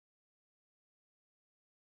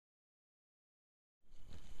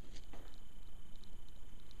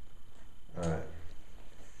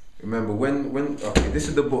remember okay, this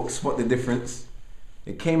is the book, Spot the Difference.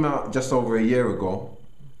 It came out just over a year ago,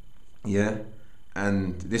 yeah,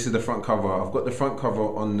 and this is the front cover. I've got the front cover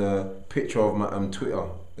on the picture of my Twitter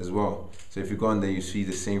as well. So if you go on there, you see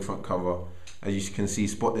the same front cover. As you can see,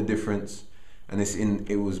 Spot the Difference, and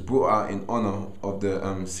it was brought out in honor of the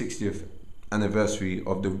 60th anniversary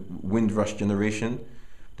of the Windrush generation.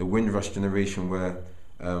 The Windrush generation were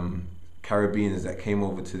Caribbeans that came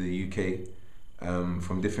over to the UK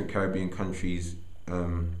from different Caribbean countries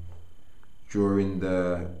during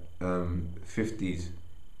the 50s,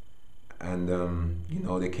 and you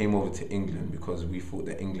know, they came over to England because we thought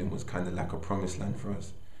that England was kind of like a promised land for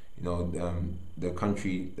us. You know, the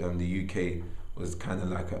country, the UK, was kind of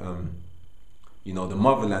like you know, the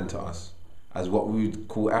motherland to us, as what we would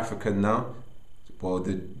call Africa now. Well,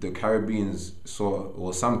 the Caribbeans saw,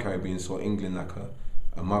 or some Caribbeans saw England like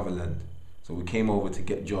a motherland. So we came over to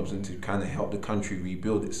get jobs and to kind of help the country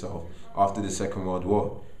rebuild itself after the Second World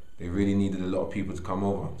War. They really needed a lot of people to come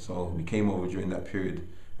over. So we came over during that period,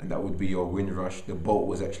 and that would be your Windrush. The boat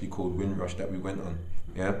was actually called Windrush that we went on,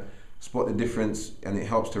 yeah? Spot the Difference, and it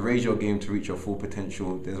helps to raise your game to reach your full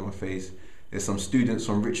potential. There's my face. There's some students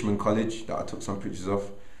from Richmond College that I took some pictures of,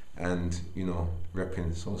 and, you know,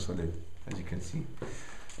 repping So Solid, as you can see.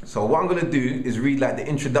 So what I'm gonna do is read like the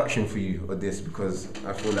introduction for you of this, because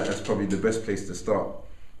I feel like that's probably the best place to start.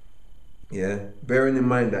 Yeah, bearing in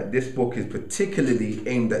mind that this book is particularly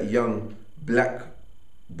aimed at young black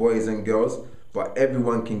boys and girls, but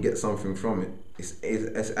everyone can get something from it.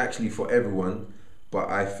 It's actually for everyone, but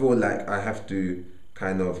I feel like I have to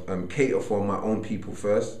kind of cater for my own people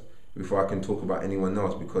first before I can talk about anyone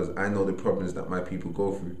else, because I know the problems that my people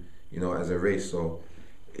go through, you know, as a race. So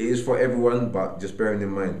it is for everyone, but just bearing in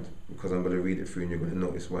mind, because I'm going to read it through and you're going to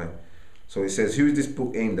notice why. So it says, who is this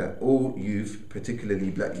book aimed at? All youth,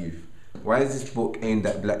 particularly black youth. Why is this book aimed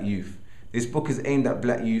at black youth? This book is aimed at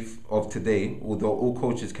black youth of today, although all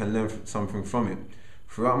cultures can learn something from it.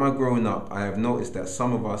 Throughout my growing up, I have noticed that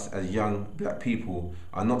some of us as young black people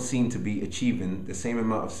are not seen to be achieving the same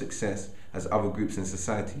amount of success as other groups in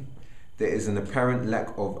society. There is an apparent lack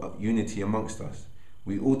of unity amongst us.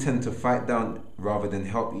 We all tend to fight down rather than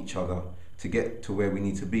help each other to get to where we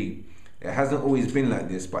need to be. It hasn't always been like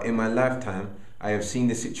this, but in my lifetime, I have seen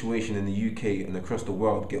the situation in the UK and across the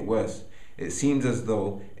world get worse. It seems as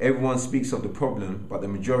though everyone speaks of the problem, but the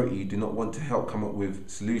majority do not want to help come up with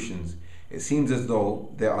solutions. It seems as though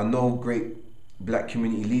there are no great black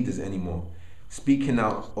community leaders anymore, speaking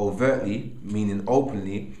out overtly, meaning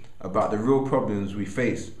openly, about the real problems we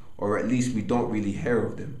face, or at least we don't really hear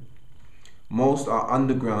of them. Most are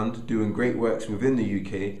underground, doing great works within the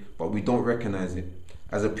UK, but we don't recognize it.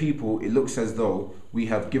 As a people, it looks as though we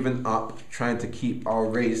have given up trying to keep our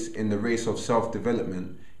race in the race of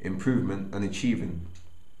self-development, improvement, and achieving.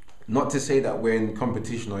 Not to say that we're in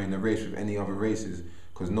competition or in a race with any other races,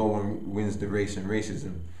 because no one wins the race in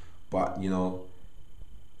racism. But, you know,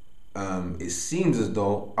 it seems as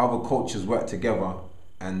though other cultures work together,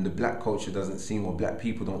 and the black culture doesn't seem, or black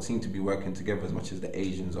people don't seem to be working together as much as the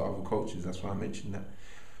Asians or other cultures. That's why I mentioned that.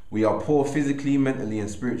 We are poor physically, mentally, and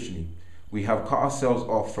spiritually. We have cut ourselves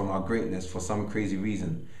off from our greatness for some crazy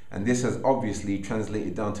reason, and this has obviously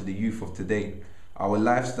translated down to the youth of today. Our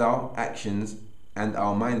lifestyle, actions, and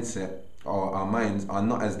our mindset, or our minds, are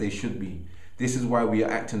not as they should be. This is why we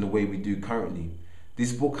are acting the way we do currently.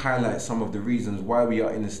 This book highlights some of the reasons why we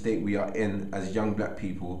are in the state we are in as young black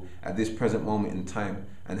people at this present moment in time,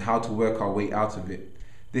 and how to work our way out of it.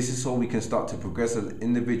 This is so we can start to progress as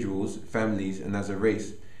individuals, families, and as a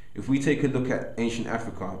race. If we take a look at ancient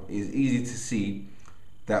Africa, it is easy to see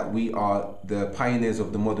that we are the pioneers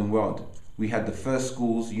of the modern world. We had the first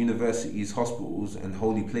schools, universities, hospitals, and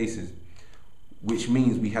holy places, which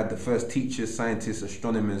means we had the first teachers, scientists,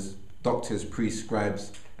 astronomers, doctors, priests,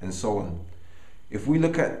 scribes, and so on. If we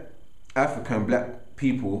look at Africa and black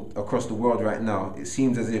people across the world right now, it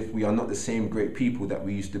seems as if we are not the same great people that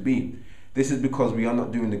we used to be. This is because we are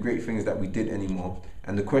not doing the great things that we did anymore.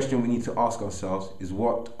 And the question we need to ask ourselves is,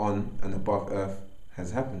 what on and above earth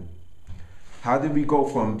has happened? How did we go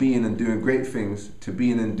from being and doing great things to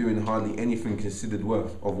being and doing hardly anything considered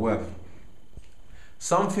worth?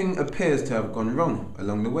 Something appears to have gone wrong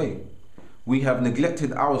along the way. We have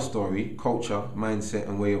neglected our story, culture, mindset,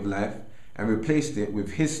 and way of life, and replaced it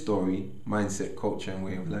with his story, mindset, culture, and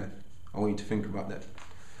way of life. I want you to think about that.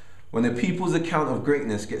 When a people's account of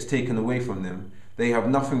greatness gets taken away from them, they have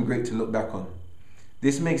nothing great to look back on.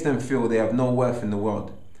 This makes them feel they have no worth in the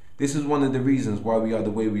world. This is one of the reasons why we are the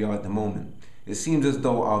way we are at the moment. It seems as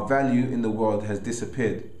though our value in the world has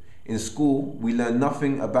disappeared. In school, we learn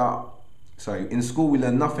nothing about In school we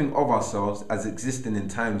learn nothing of ourselves as existing in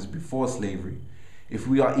times before slavery, if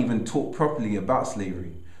we are even taught properly about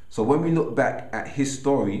slavery. So when we look back at his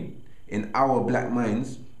story in our black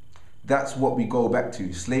minds, that's what we go back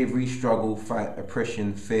to: slavery, struggle, fight,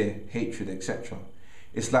 oppression, fear, hatred, etc.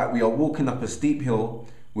 It's like we are walking up a steep hill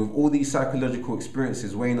with all these psychological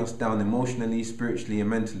experiences weighing us down emotionally, spiritually, and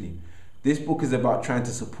mentally. This book is about trying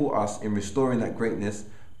to support us in restoring that greatness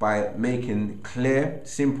by making clear,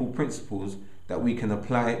 simple principles that we can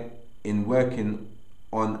apply in working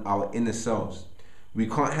on our inner selves.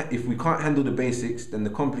 If we can't handle the basics, then the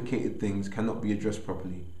complicated things cannot be addressed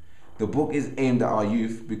properly. The book is aimed at our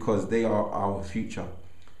youth because they are our future.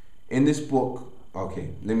 In this book, okay,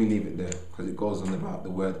 let me leave it there because it goes on about the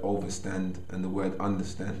word overstand and the word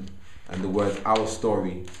understand and the word our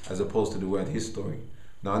story as opposed to the word his story.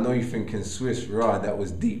 Now I know you're thinking, Swiss, rah, that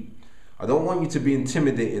was deep. I don't want you to be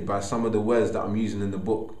intimidated by some of the words that I'm using in the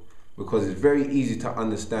book because it's very easy to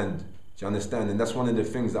understand. Do you understand? And that's one of the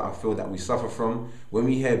things that I feel that we suffer from. When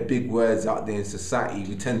we hear big words out there in society,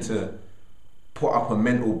 we tend to put up a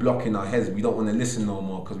mental block in our heads. We don't want to listen no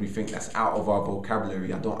more because we think that's out of our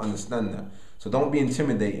vocabulary. I don't understand that. So don't be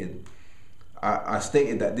intimidated. I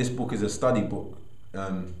stated that this book is a study book.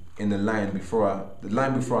 In the line before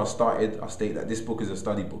I started, I stated that this book is a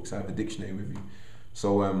study book, so I have a dictionary with you.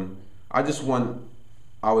 So I just want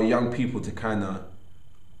our young people to kind of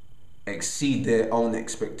exceed their own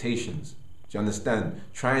expectations. Do you understand?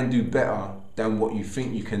 Try and do better than what you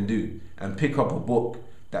think you can do, and pick up a book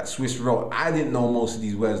that Swiss wrote. I didn't know most of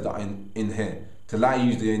these words that are in here till I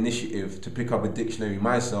used the initiative to pick up a dictionary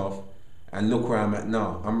myself, and look where I'm at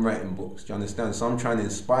now. I'm writing books. Do you understand? So I'm trying to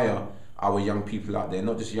inspire our young people out there,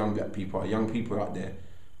 not just young black people, our young people out there,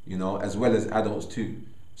 you know, as well as adults too.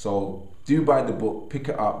 So do buy the book, pick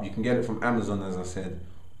it up. You can get it from Amazon, as I said,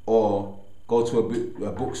 or go to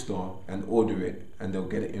a bookstore and order it, and they'll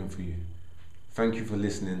get it in for you. Thank you for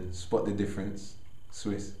listening. Spot the difference.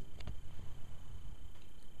 Swiss.